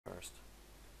first.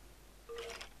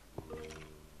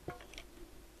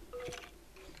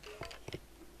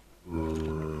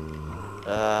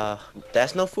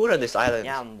 There's no food on this island.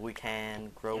 Yeah, we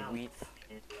can grow wheat.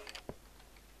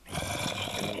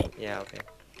 Yeah, okay.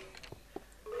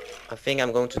 I think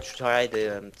I'm going to try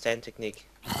the sand technique.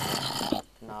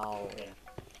 Now,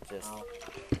 just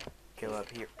go up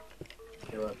here.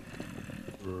 See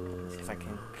if I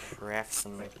can craft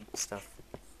some stuff.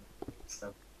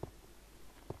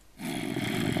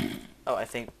 Oh, I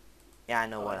think... Yeah, I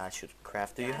know what I should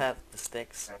craft. Do you have the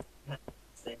sticks? Can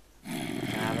I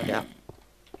have it? Yeah.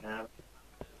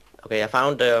 Okay, I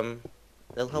found little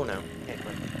hole now. Okay,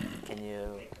 good. Can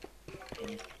you...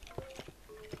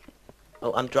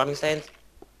 Oh, I'm dropping sand.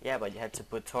 Yeah, but you had to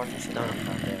put torches in No.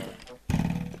 down there.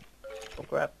 Oh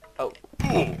crap. Oh.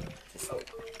 Just,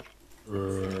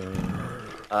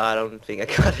 I don't think I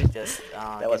got it. just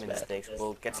That give was me the bad. sticks.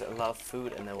 We'll get a lot of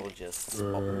food and then we'll just...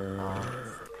 then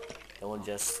we'll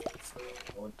just...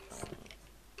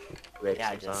 Rape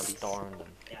yeah, some just zombies. storm them.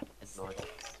 Annoy them.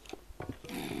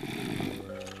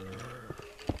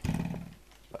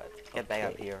 But get back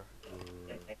up here.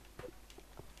 Yeah,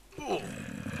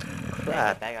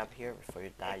 Crap. get back up here before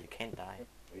you die. You can't die.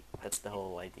 That's the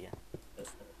whole idea.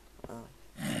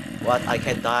 What? I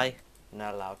can't die?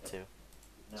 Not allowed to.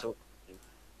 So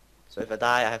if I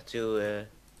die, I have to.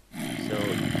 So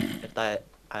if I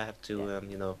have to,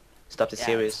 you know, stop the Yeah,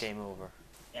 series. it's game over.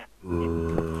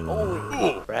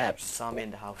 Oh, Crap. zombie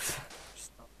in the house.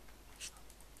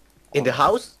 In the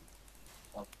house?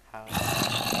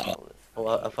 House. Oh,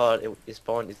 I thought it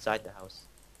spawned inside the house.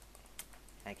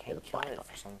 I can't kill it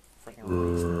for some freaking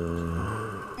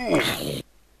reason.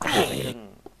 I couldn't.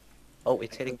 Oh,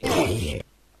 it's hitting me.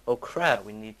 Oh Yeah, crap.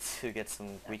 we need to get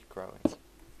some wheat growing.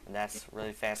 And that's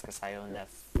really fast because I only have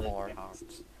 4 hearts.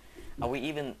 Are we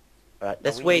even... Alright, are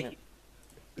let's we wait. even-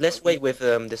 Let's wait with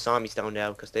the zombies down there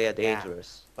because they are Yeah.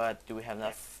 dangerous. But do we have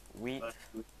enough wheat?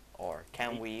 Or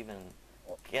can we even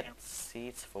get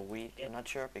seeds for wheat? I'm not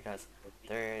sure because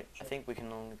I think we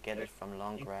can only get it from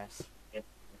long grass.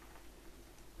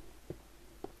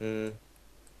 Hmm.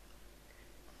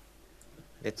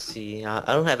 Let's see. I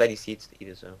don't have any seeds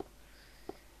either, so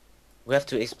we have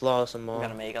to explore some We're more.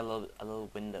 gonna make a little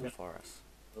window for us,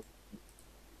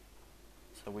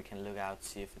 so we can look out,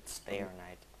 see if it's day or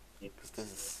night. Because this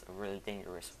is a really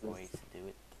dangerous way to do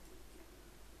it.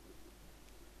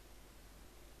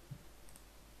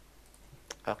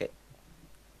 Okay.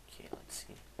 Okay, let's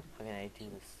see. How can I do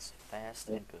this fast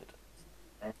and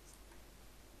good?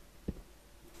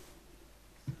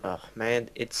 Oh man,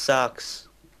 it sucks.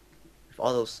 With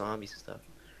all those zombies and stuff.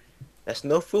 There's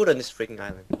no food on this freaking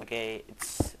island. Okay,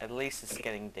 at least it's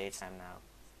getting daytime now.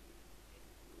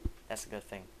 That's a good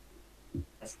thing.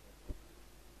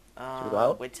 Should we go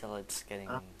out? Wait till it's getting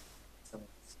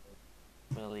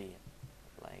really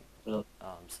like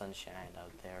sunshine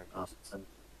out there. 'Cause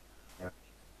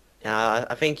Yeah,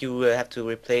 I think you have to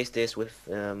replace this with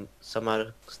some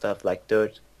other stuff like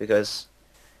dirt because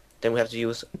then we have to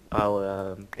use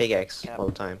our pickaxe Yep. all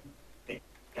the time. Okay,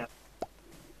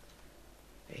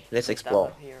 let's is that explore.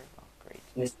 up here? Oh,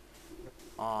 great.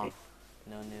 Oh,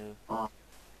 no new.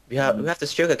 We have the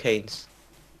sugar canes.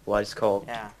 What it's called?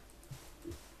 Yeah.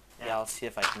 Yeah, I'll see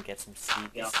if I can get some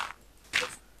seeds.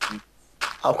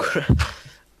 Oh crap!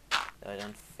 I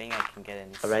don't think I can get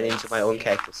any seeds. I ran into my own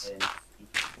cactus.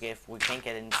 Okay, if we can't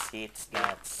get any seeds,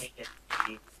 then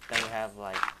we have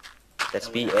like That's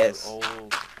we have an BS.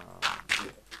 old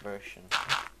version,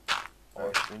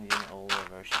 or we need an older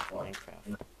version of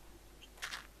Minecraft.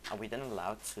 Are we then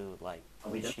allowed to like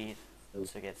cheat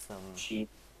to get some seeds?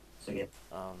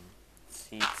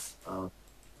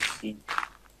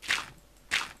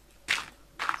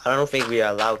 I don't think we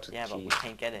are allowed to Yeah, but we cheat.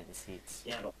 can't get any seeds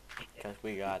because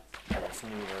we got this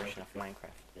new version of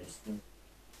Minecraft.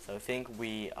 So I think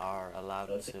we are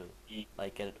allowed to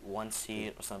like get 1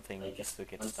 seed or something just to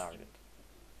get started.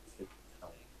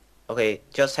 Okay,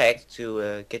 just hack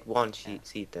to get one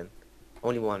seed then.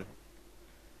 Only one.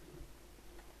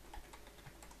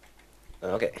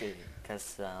 Okay.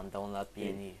 Because there will not be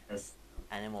any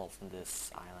animals in this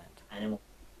island.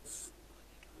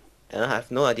 And I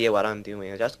have no idea what I'm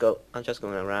doing. I'm just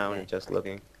going around and just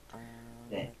looking.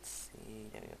 Let's see.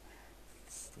 There we go.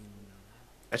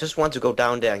 I just want to go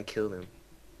down there and kill them,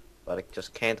 but I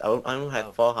just can't. I don't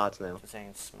have 4 hearts now. Just saying,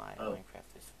 it's my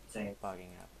Minecraft is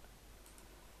bugging up.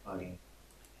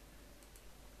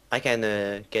 I can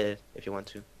get it if you want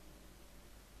to.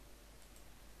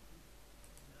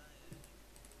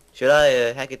 Should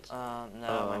I hack it? No,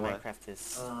 Oh, my what? Minecraft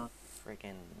is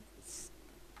freaking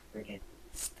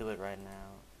stupid right now.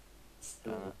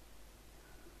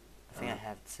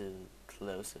 have to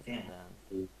close it and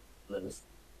then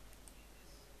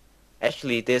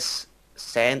Actually, this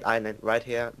sand island right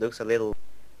here looks a little.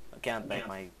 I can't back,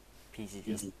 my PC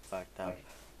just fucked up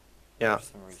Yeah. for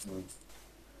some reason.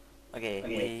 Okay,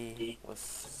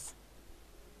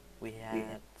 we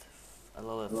had a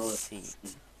lot of seeds.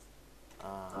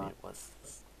 It was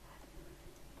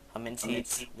how many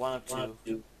seeds? One or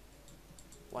two?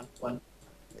 One?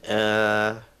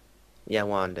 Yeah,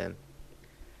 one then.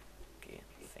 Okay,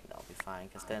 I think that'll be fine,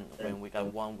 because then when we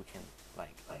got one we can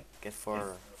like get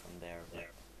further from there.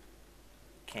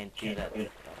 Can't do that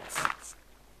without us.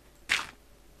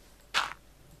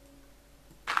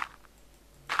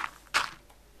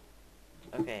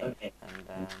 Okay, and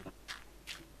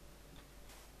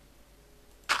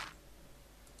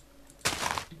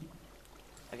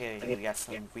okay, we got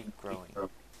some wheat growing.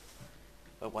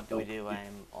 But what do we do?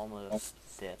 I'm almost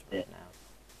dead right now.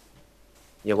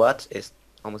 Your what is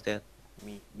almost dead?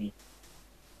 Me.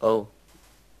 Oh.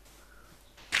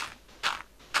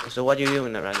 So what are you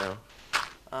doing right now?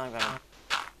 I'm gonna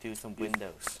do some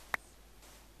windows.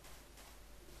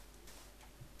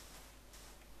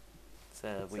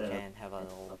 So we can have a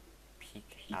little peek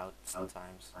out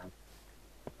sometimes.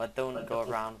 But don't go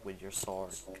around with your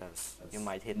sword, because you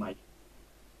might hit me.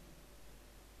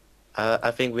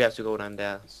 I think we have to go down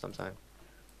there sometime.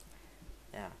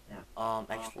 Yeah.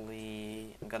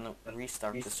 Actually, I'm gonna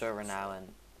restart the server now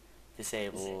and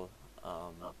disable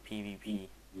PvP.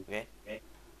 Okay?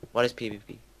 What is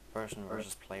PvP? Person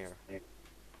versus player.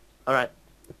 Alright.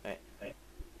 Okay.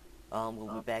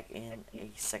 We'll be back in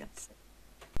a second.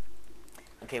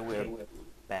 Okay, we're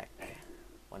back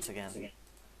once again.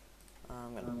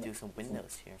 I'm gonna do some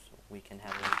windows here so we can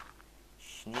have a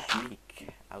sneak peek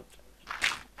out.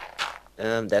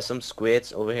 There's some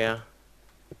squids over here.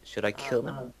 Should I kill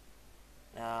them?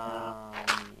 Yeah,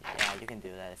 you can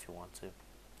do that if you want to.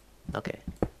 Okay.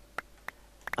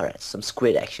 Alright, some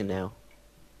squid action now.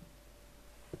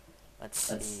 Let's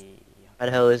see. How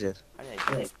the hell is it? How do I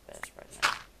do this best right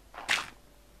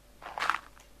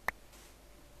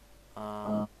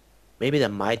now? Maybe there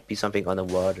might be something on the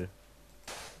water.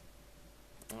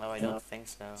 No, I don't think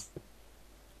so.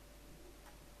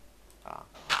 Ah.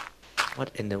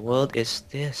 What in the world is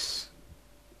this?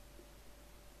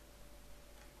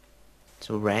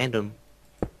 So random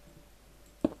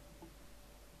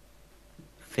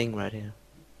thing right here.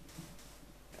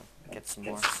 Get some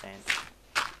more sand.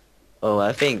 Oh,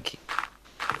 I think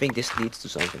this leads to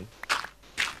something.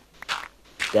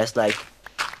 There's like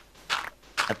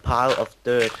a pile of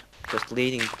dirt just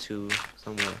leading to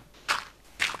somewhere.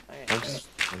 Okay. I'm just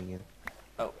finding it.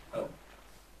 Oh.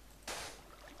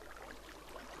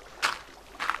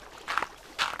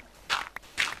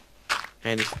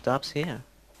 And it stops here.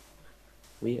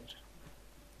 Weird.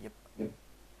 Yep.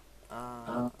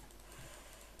 Oh.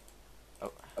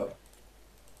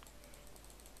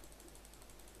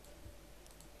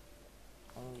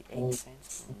 Only 8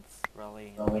 sandstone. It's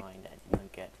really annoying that you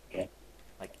don't get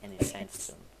like any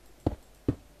sandstone.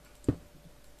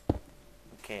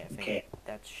 Okay, I think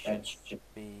that should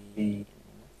be.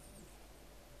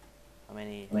 How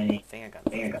many? I think I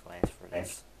got enough glass for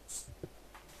this.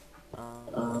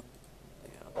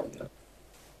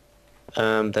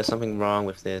 Yeah. There's something wrong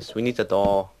with this. We need a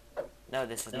door. No,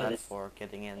 this is not for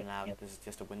getting in and out. This is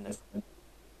just a window.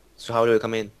 So how do we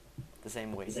come in? The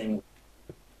same way.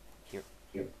 Here.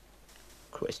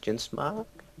 Questions mark?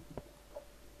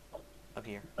 Up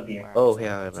here. Oh,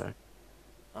 yeah, right.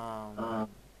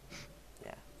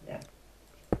 Yeah.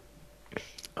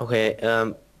 Okay,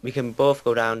 we can both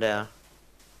go down there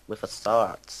with a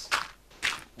start.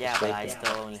 Yeah, but I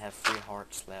still only have 3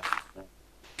 hearts left.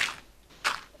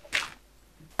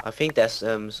 I think there's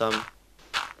some.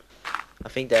 I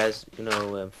think there's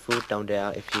food down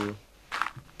there if you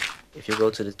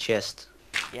go to the chest.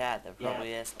 Yeah, there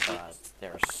probably is, but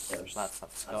there's lots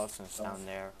of skeletons down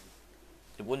there.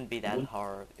 It wouldn't be that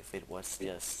hard if it was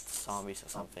just zombies or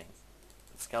something.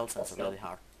 But skeletons are really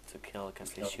hard to kill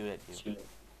because they shoot at you.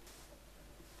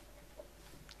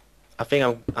 I think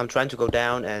I'm trying to go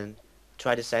down and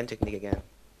try the sand technique again.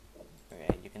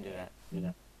 Okay, you can do that.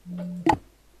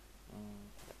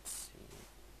 Let's see.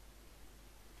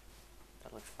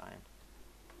 That looks fine.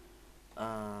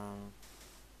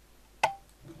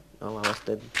 Oh, I was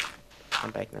dead.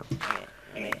 I'm back now.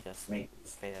 Okay, just fade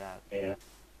it out.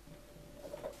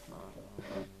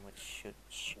 Which should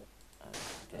just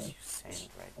use sand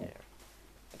right there.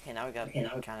 Okay, now we got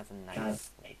kind of a nice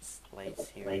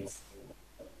place here.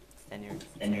 Then you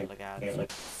can look out if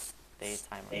it's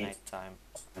daytime or nighttime.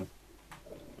 And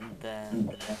then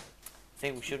I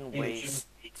think we shouldn't waste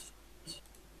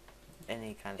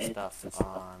any kind of stuff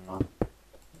on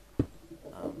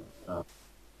um,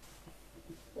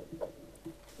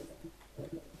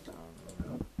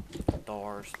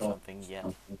 doors or something yet.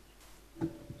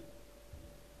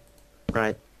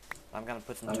 Right. I'm gonna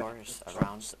put some torches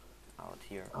around out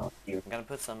here. I'm gonna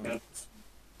put some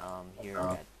here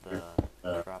at the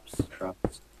crops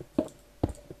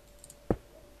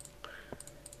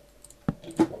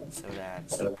so that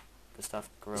the stuff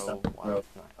grow while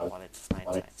it's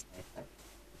nighttime. I'm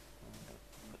gonna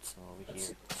put some over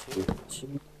here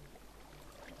too.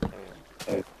 There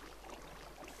we go.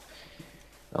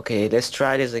 Okay, let's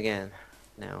try this again.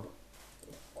 Now.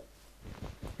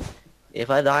 If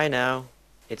I die now,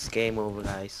 it's game over,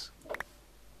 guys.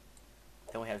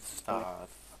 Then we have to start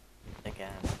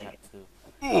again. We have to.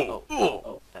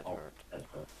 Oh, that hurt.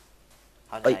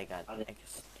 How did I got? I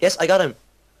guess. Yes, I got him.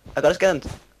 I got a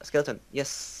skeleton. A skeleton.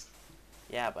 Yes.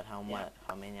 Yeah, but how much?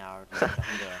 How many hours down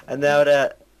there? And now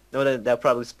that they're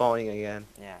probably spawning again.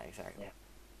 Yeah, exactly.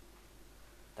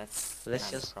 That's Let's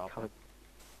kind of the just problem.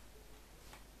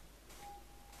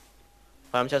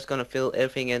 I'm just gonna fill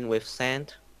everything in with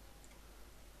sand.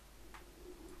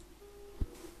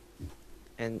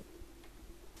 And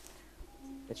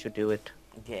that should do it.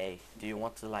 Okay. Do you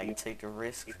want to like take the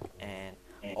risk and,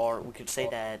 or we could say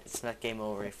that it's not game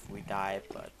over if we die,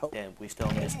 but then we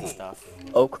still miss the stuff.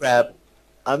 Oh crap.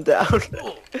 I'm down.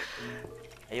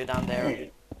 Are you down there?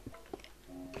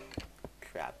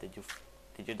 Crap. Did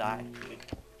you die?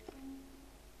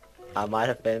 I might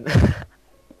have been.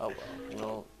 Oh well.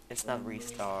 Well, it's not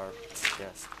restart. It's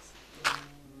just.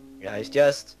 Yeah, it's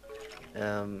just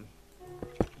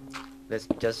let's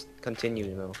just continue,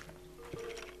 you know.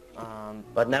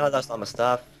 But now I lost all my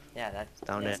stuff. Yeah,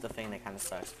 down that's there. the thing that kind of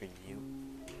sucks for you.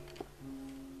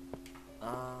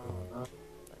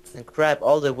 Let's And crap,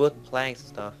 all the wood planks and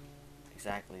stuff.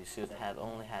 exactly. You should have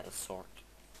only had a sword.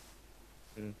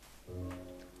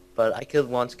 But I killed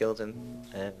one skeleton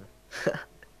and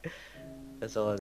that's all